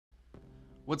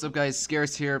What's up, guys?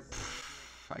 Scarce here.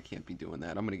 I can't be doing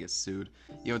that. I'm gonna get sued.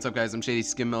 Yo, what's up, guys? I'm Shady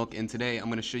Skim Milk, and today I'm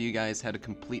gonna show you guys how to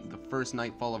complete the first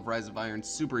Nightfall of Rise of Iron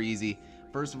super easy.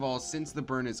 First of all, since the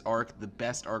burn is Arc, the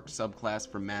best Arc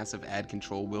subclass for massive ad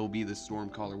control will be the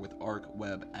Stormcaller with Arc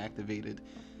Web activated.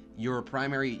 Your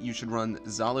primary, you should run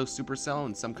Zalo Supercell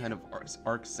and some kind of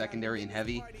Arc secondary and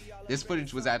heavy. This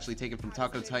footage was actually taken from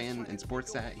Taco Titan and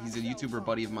Sportstat. He's a YouTuber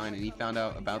buddy of mine, and he found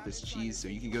out about this cheese, so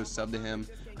you can go sub to him.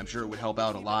 I'm sure it would help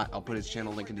out a lot. I'll put his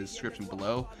channel link in the description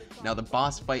below. Now, the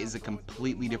boss fight is a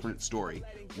completely different story.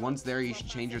 Once there, you should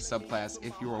change your subclass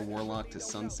if you're a Warlock to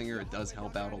Sunsinger. It does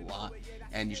help out a lot.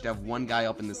 And you should have one guy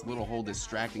up in this little hole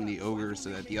distracting the ogre so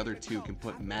that the other two can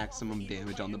put maximum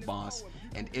damage on the boss.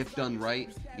 And if done right,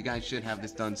 you guys should have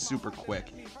this done super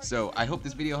quick. So I hope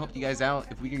this video helped you guys out.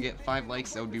 If we can get 5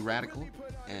 likes, that would be radical.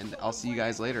 And I'll see you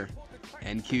guys later.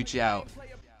 And cooch out.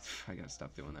 I gotta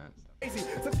stop doing that.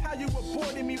 That's how you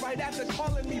aborted me right after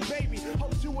calling me baby.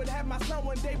 Hoped you would have my son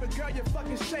one day, but girl, you're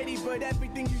fucking shady. But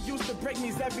everything you used to break me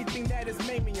is everything that has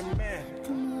made me a man.